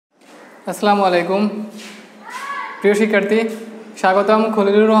আসসালামু আলাইকুম প্রিয় শিক্ষার্থী, স্বাগতম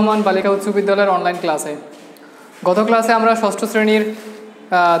খলিলুর রহমান বালিকা উচ্চ বিদ্যালয়ের অনলাইন ক্লাসে। গত ক্লাসে আমরা ষষ্ঠ শ্রেণীর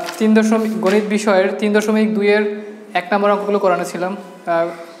গণিত বিষয়ের 3.2-এর 1 নম্বর অঙ্কগুলো করানো ছিলাম।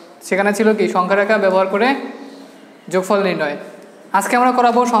 সেখানে ছিল কি সংখ্যা রেখা ব্যবহার করে যোগফল নির্ণয়। আজকে আমরা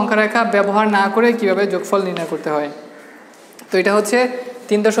করাবো সংখ্যা রেখা ব্যবহার না করে কিভাবে যোগফল নির্ণয় করতে হয়। তো এটা হচ্ছে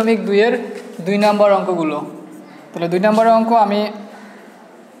 3.2-এর 2 নম্বর অঙ্কগুলো। তাহলে 2 নম্বরের অঙ্ক আমি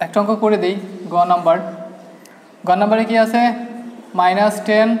একটা অঙ্ক করে দিই। গ নাম্বারে কি আছে?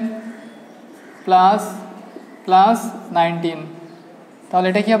 -10 প্লাস 19। তাহলে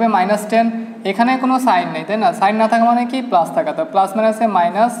এটা কি হবে? -10, এখানে কোনো সাইন নেই, তাই না? সাইন না থাকা মানে কি প্লাস থাকা, তো প্লাস মানে আছে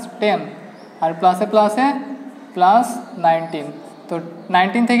 -10 আর প্লাসে +19। তো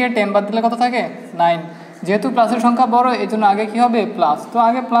 19 থেকে 10 বাদ দিলে কত থাকে? 9। যেহেতু প্লাসের সংখ্যা বড় এই জন্য আগে কি হবে? প্লাস। তো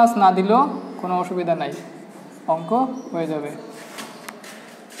আগে প্লাস না দিলেও কোনো অসুবিধা নাই, অঙ্ক হয়ে যাবে।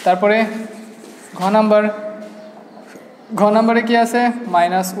 তারপরে ঘ নাম্বারে কি আছে?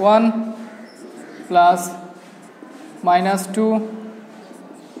 -1 প্লাস -2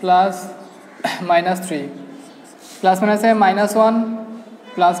 প্লাস -3 প্লাস মানে আছে -1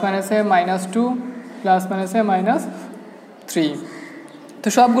 প্লাস মানে আছে -2 প্লাস মানে আছে -3। তো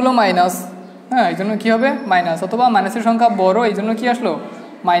সবগুলো মাইনাস, হ্যাঁ, এই জন্য কী হবে? মাইনাস, অথবা মাইনাসের সংখ্যা বড় এই জন্য কী আসলো?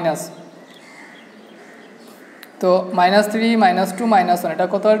 মাইনাস। তো -3 -2 -1, এটা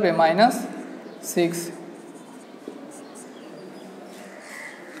কত আসবে? -6।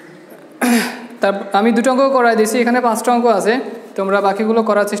 তার আমি দুটো অঙ্ক করাই দিয়েছি, এখানে 5টা অঙ্ক আছে, তোমরা বাকিগুলো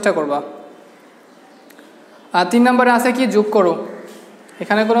করার চেষ্টা করবা। আর 3 নম্বরে আছে কি? যোগ করো।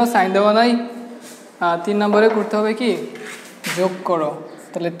 এখানে কোনো সাইন দেওয়া নাই, 3 নম্বরে করতে হবে কি? যোগ করো।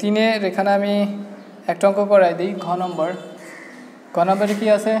 তাহলে 3-এর এখানে আমি একটা অঙ্ক করাই দিই। ঘ নম্বরে কি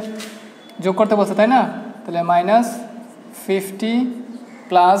আছে? যোগ করতে বলছে, তাই না? তাহলে -50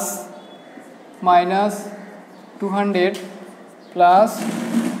 প্লাস -200 প্লাস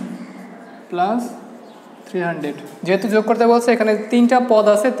 300। যেহেতু যোগ করতে বলছে, এখানে 3টা পদ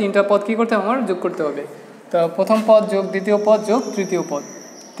আছে, 3টা পদ কী করতে হবে? আমার যোগ করতে হবে। তো প্রথম পদ যোগ দ্বিতীয় পদ যোগ তৃতীয় পদ।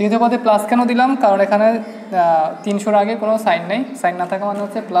 তৃতীয় পদে প্লাস কেন দিলাম? কারণ এখানে 300-র আগে কোনো সাইন নেই, সাইন না থাকা মানে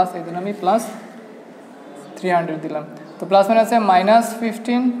হচ্ছে প্লাস, এই জন্য আমি +300 দিলাম। তো প্লাস মানে আছে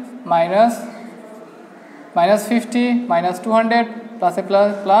 -15 -50 -200 প্লাসে প্লাস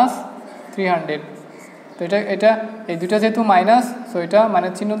 300। তো এটা এই দুইটা যেহেতু মাইনাস, সো এটা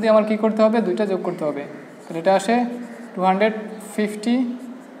মাইনাস চিহ্ন দিয়ে আমার কী করতে হবে? দুইটা যোগ করতে হবে। তাহলে এটা আসে 250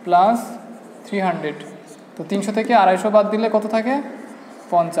 প্লাস 300। তো 300 থেকে 250 বাদ দিলে কত থাকে?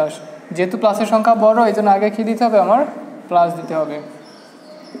 50। যেহেতু প্লাসের সংখ্যা বড় এই জন্য আগে কী দিতে হবে? আমার প্লাস দিতে হবে।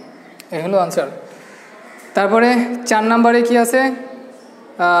 এই হলো আনসার। তারপরে 4 নম্বরে কি আছে?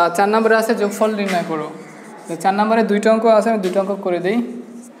 4 নম্বরে আছে যোগফল নির্ণয় করো। 4 নম্বরে 2টা অঙ্ক আছে, আমি 2টা অঙ্ক করে দিই।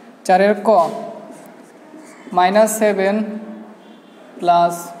 4-এর ক, -7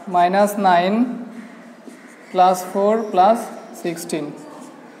 প্লাস -9 প্লাস 4 প্লাস 16।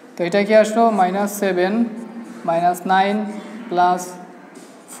 তো এটা কি আসলো? -7 -9 প্লাস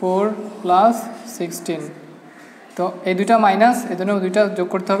 4 প্লাস 16। তো এই দুইটা মাইনাস, এই জন্য দুইটা যোগ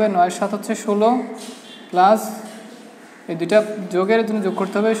করতে হবে। 9-7 হচ্ছে 16 প্লাস এই দুইটা যোগের জন্য যোগ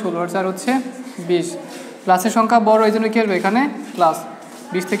করতে হবে 16 আর 4 হচ্ছে 20। প্লাসের সংখ্যা বড় এই জন্য কী আসবে? এখানে প্লাস।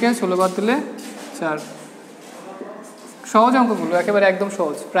 20 থেকে 16 বাদ দিলে 4। সহজ অঙ্কগুলো, একেবারে একদম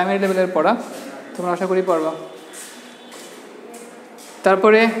সহজ, প্রাইমারি লেভেলের পড়া, তোমরা আশা করি পারবা।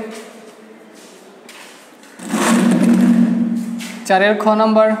 তারপরে 4-এর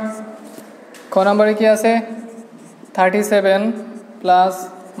খ নম্বরে কি আছে? 37 প্লাস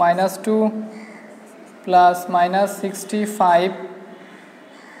 -2 প্লাস -65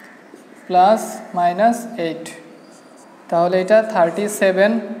 প্লাস -8। তাহলে এটা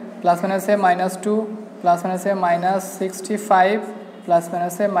 37 প্লাস মানে আছে -2 প্লাস মানে আছে -65 প্লাস মানে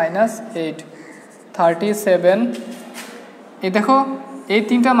আছে -8। 37, এই দেখো এই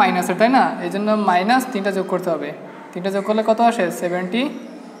 3টা মাইনাসের, তাই না? এই জন্য -3টা যোগ করতে হবে। 3টা যোগ করলে কত আসে?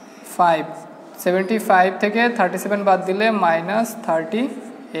 75। 75 থেকে 37 বাদ দিলে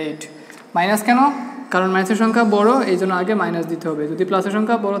 -38। মাইনাস কেন? কারণ মাইনাসের সংখ্যা বড় এই জন্য আগে মাইনাস দিতে হবে। যদি প্লাসের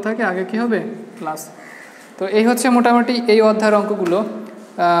সংখ্যা বড় থাকে আগে কি হবে? প্লাস। তো এই হচ্ছে মোটামুটি এই অধ্যায়ের অঙ্কগুলো।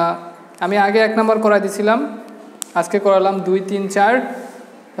 আমি আগে 1 নম্বর করাই দিয়েছিলাম, আজকে করালাম 2, 3, 4।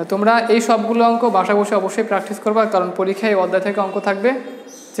 তোমরা এই সবগুলো অঙ্ক বাসা বসে অবশ্যই প্র্যাকটিস করবা, কারণ পরীক্ষায় এই অধ্যায় থেকে অঙ্ক থাকবে।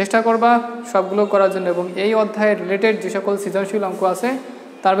 চেষ্টা করবা সবগুলো করার জন্য, এবং এই অধ্যায়ের রিলেটেড যে সকল সৃজনশীল অঙ্ক আছে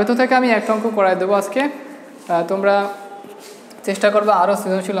তার ভেতর থেকে আমি একটা অঙ্ক করাই দেবো আজকে। তোমরা চেষ্টা করবা আরও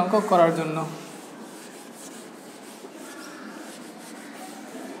সৃজনশীল অঙ্ক করার জন্য।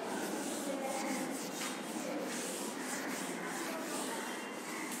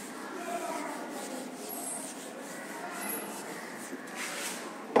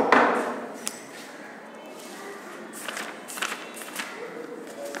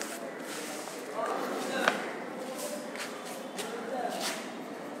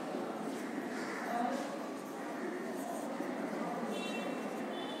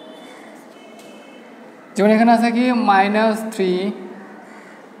 যেমন এখানে আছে কি -3,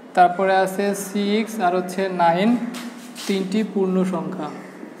 তারপরে আছে 6 আর হচ্ছে 9, তিনটি পূর্ণ সংখ্যা।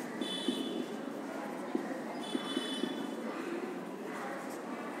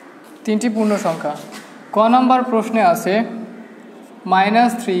 তিনটি পূর্ণ সংখ্যা। ক নম্বর প্রশ্নে আছে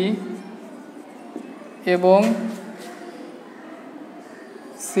 -3 এবং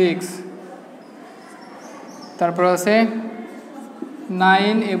 6, তারপর আছে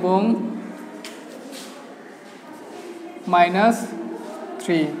 9 এবং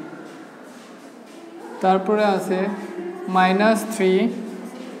 -3, তারপরে আছে -3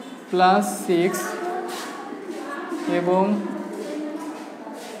 + 6 এবং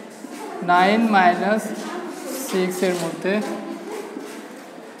 9 - 6 এর মধ্যে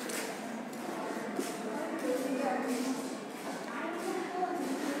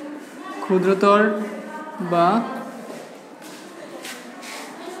ক্ষুদ্রতর বা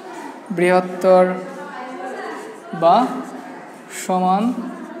বৃহত্তর বা সমান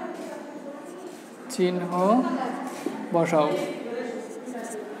চিহ্ন বসাও।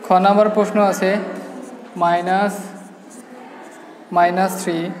 খ নম্বর প্রশ্ন আছে -3 +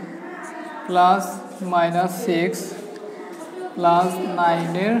 -6 +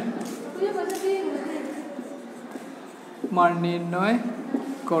 9 এর মান নির্ণয়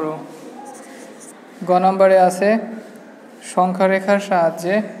করো। গ নম্বরে আছে সংখ্যা রেখার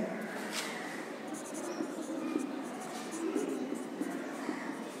সাহায্যে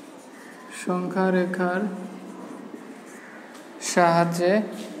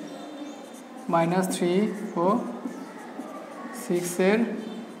 -3 ও 6 এর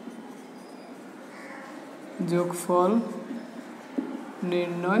যোগফল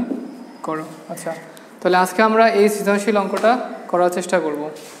নির্ণয় করো। আচ্ছা, তাহলে আজকে আমরা এই সৃজনশীল অঙ্কটা করার চেষ্টা করব।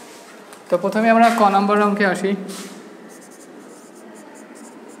 তো প্রথমে আমরা ক নম্বর অঙ্কে আসি।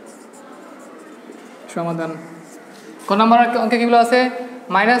 সমাধান। ক নম্বর অঙ্কে কীগুলো আছে?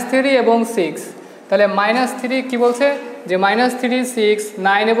 -3 এবং 6। তাহলে -3 কি বলছে যে -3, 6,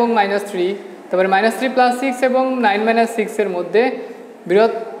 9 এবং -3, তারপরে -3 + 6 এবং 9 - 6 এর মধ্যে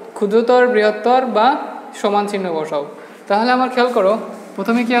ক্ষুদ্রতর, বৃহত্তর বা সমান চিহ্ন বসাও। তাহলে আমার খেয়াল করো,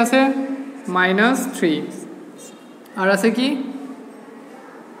 প্রথমে কি আছে? -3, আর আছে কি?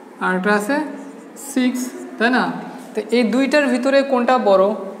 আরেকটা আছে 6, তাই না? তো এই দুইটার ভিতরে কোনটা বড়?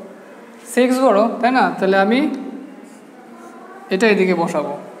 6 বড়, তাই না? তাহলে আমি এটা এদিকে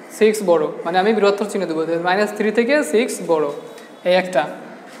বসাবো, 6 বড়, মানে আমি বৃহত্তর চিহ্ন দেবো। -3 থেকে 6 বড়, এই একটা।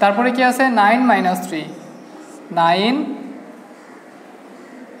 তারপরে কি আছে? 9 - 3, 9,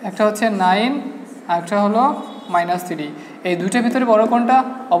 একটা হচ্ছে 9 আর একটা হলো -3। এই দুইটার ভিতরে বড় কোনটা?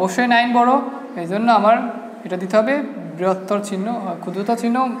 অবশ্যই 9 বড়। এই জন্য আমার এটা দিতে হবে বৃহত্তর চিহ্ন, ক্ষুদ্রতর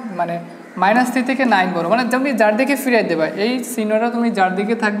চিহ্ন, মানে -3 থেকে 9 বড়, মানে তুমি যার দিকে ফিরিয়ে দেবে এই চিহ্নটা, তুমি যার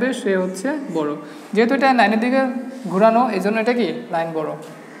দিকে থাকবে সে হচ্ছে বড়। যেহেতু এটা 9-এর দিকে ঘোরানো, এই জন্য এটা কি 9 বড়।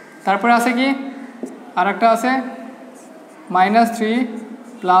 তারপরে আছে কি? আর একটা আছে -3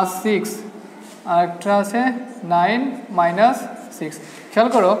 + 6, আর একটা আছে 9 - 6। খেয়াল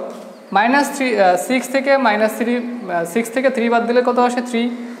করো, -6 থেকে -6 থেকে 3 বাদ দিলে কত আসে? 3।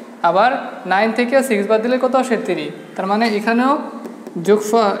 আবার 9 থেকে 6 বাদ দিলে কত আসে? 3। তার মানে এখানেও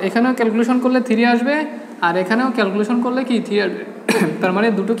এখানেও ক্যালকুলেশন করলে 3 আসবে, আর এখানেও ক্যালকুলেশন করলে কি 3 আসবে। তার মানে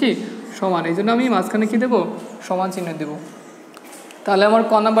দুটো কি সমান, এই জন্য আমি মাঝখানে কি দেবো? সমান চিহ্ন দেব। তাহলে আমার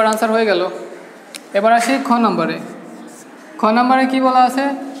ক নাম্বার আনসার হয়ে গেল। এবার আসি খ নম্বরে। খ নম্বরে কি বলা আছে?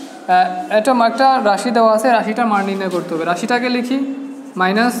 একটা রাশি দেওয়া আছে, রাশিটার মান নির্ণয় করতে হবে। রাশিটাকে লিখি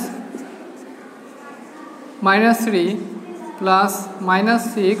 -3 +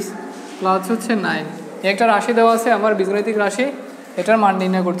 -6 প্লাস হচ্ছে 9। একটা রাশি দেওয়া আছে আমার, বীজগণিতিক রাশি, এটার মান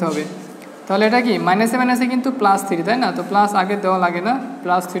নির্ণয় করতে হবে। তাহলে এটা কি মাইনাসে মাইনাসে কিন্তু +3, তাই না? তো প্লাস আগে দেওয়া লাগে না,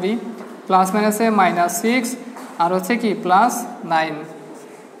 +3 প্লাস মাইনাসে -6 আর হচ্ছে কি +9।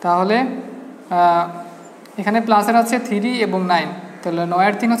 তাহলে এখানে প্লাসের আছে 3 এবং 9, তাহলে 9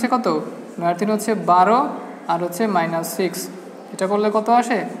 আর 3 হচ্ছে কত? 9 আর 3 হচ্ছে 12 আর হচ্ছে -6, এটা করলে কত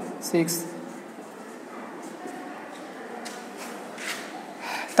আসে? 6।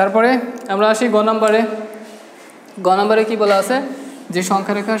 তারপরে আমরা আসি গ নম্বরে। গ নম্বরে কি বলা আছে? যে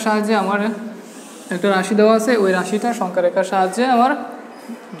সংখ্যা রেখার সাহায্যে আমার একটা রাশি দেওয়া আছে, ওই রাশিটা সংখ্যা রেখার সাহায্যে আমার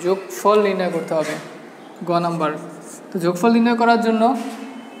যোগফল নির্ণয় করতে হবে। গ নম্বর। তো যোগফল নির্ণয় করার জন্য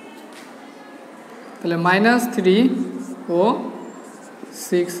তাহলে -3 ও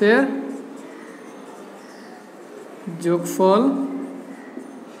 6 এর যোগফল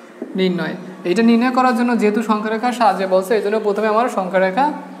নির্ণয়। এইটা নির্ণয় করার জন্য যেহেতু সংখ্যা রেখার সাহায্যে বলছে, এই জন্য প্রথমে আমার সংখ্যা রেখা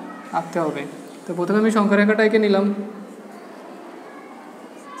আঁকতে হবে। তো প্রথমে আমি সংখ্যা রেখাটা এঁকে নিলাম।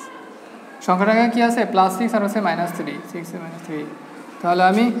 সংখ্যা রেখা কি আছে? +6 আর হচ্ছে -3, 6 - 3। তাহলে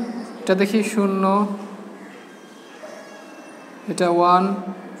আমি এটা দেখি 0, এটা 1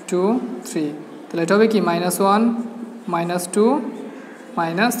 2 3, তাহলে এটা হবে কি -1 -2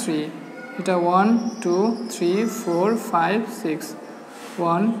 -3, এটা 1 2 3 4 5 6,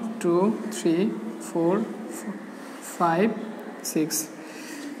 1 2 3 4 5 6।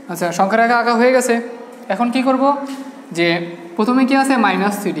 আচ্ছা, সংখ্যা রেখা আঁকা হয়ে গেছে। এখন কি করব, যে প্রথমে কি আছে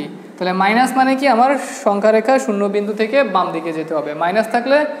 -3, তাহলে মাইনাস মানে কি আমার সংখ্যা রেখার শূন্য বিন্দু থেকে বাম দিকে যেতে হবে। মাইনাস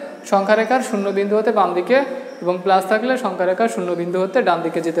থাকলে সংখ্যা রেখার শূন্য বিন্দু হতে বাম দিকে, এবং প্লাস থাকলে সংখ্যা রেখার শূন্য বিন্দু হতে ডান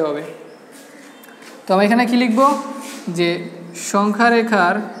দিকে যেতে হবে। তো আমি এখানে কি লিখব, যে সংখ্যা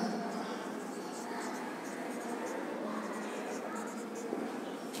রেখার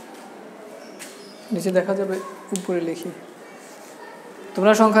নিচে দেখা যাবে, উপরে লিখি,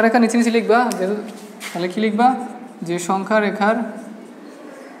 তোমরা সংখ্যা রেখা নিচে নিচে লিখবা। তাহলে কি লিখবা, যে সংখ্যা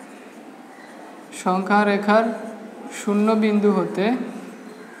রেখার শূন্য বিন্দু হতে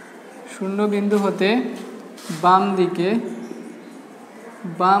বাম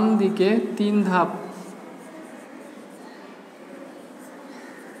দিকে 3 ধাপ,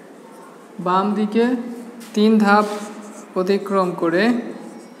 বাম দিকে 3 ধাপ অতিক্রম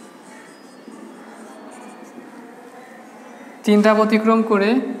করে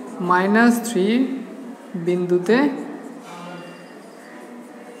 -3 বিন্দুতে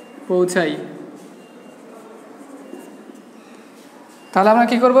পৌঁছাই। তাহলে আমরা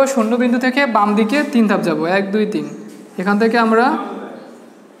কি করব, শূন্য বিন্দু থেকে বাম দিকে 3 ধাপ যাব, 1 2 3, এখান থেকে আমরা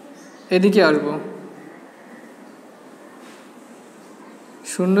এদিকে আসব,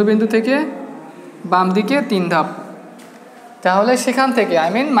 শূন্য বিন্দু থেকে বাম দিকে 3 ধাপ। তাহলে সেখান থেকে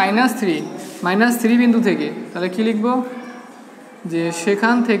 -3 বিন্দু থেকে, তাহলে কি লিখব, যে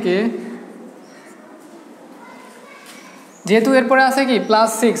সেখান থেকে, যেহেতু এরপরে আছে কি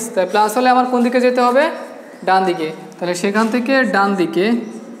 +6, তাই প্লাস হলে আমার কোন দিকে যেতে হবে, ডান দিকে। তাহলে সেখান থেকে ডান দিকে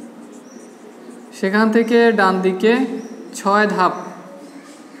 6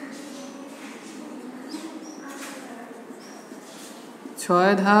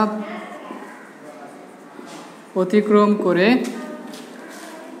 ধাপ, অতিক্রম করে,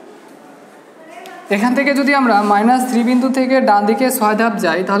 এখান থেকে যদি আমরা -3 বিন্দু থেকে ডান দিকে 6 ধাপ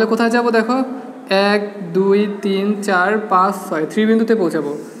যাই, তাহলে কোথায় যাব দেখো, 1 2 3 4 5 6, 3 বিন্দুতে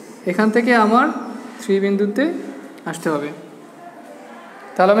পৌঁছাবো। এখান থেকে আমার 3 বিন্দুতে আসতে হবে।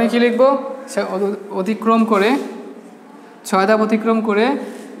 তাহলে আমি কি লিখবো, অতিক্রম করে 6 ধাপ অতিক্রম করে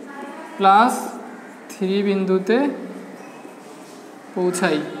 +3 বিন্দুতে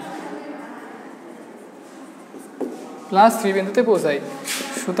পৌঁছাই,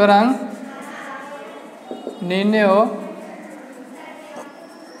 সুতরাং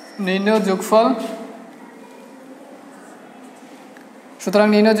নির্ণেয় যোগফল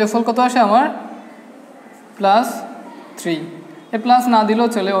কত আসে আমার, +3। এই প্লাস না দিলেও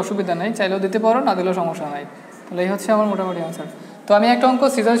চলে, অসুবিধা নেই, চাইলেও দিতে পারো, না দিলেও সমস্যা নাই। তাহলে এই হচ্ছে আমার মোটামুটি আনসার। তো আমি একটা অঙ্ক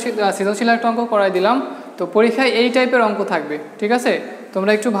সৃজনশীল একটা অঙ্ক করাই দিলাম। তো পরীক্ষায় এই টাইপের অঙ্ক থাকবে, ঠিক আছে?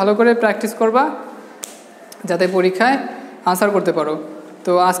 তোমরা একটু ভালো করে প্র্যাকটিস করবা যাতে পরীক্ষায় আনসার করতে পারো।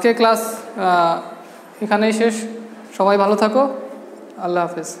 তো আজকে ক্লাস এখানেই শেষ। সবাই ভালো থাকো, আল্লাহ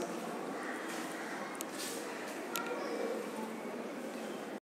হাফেজ।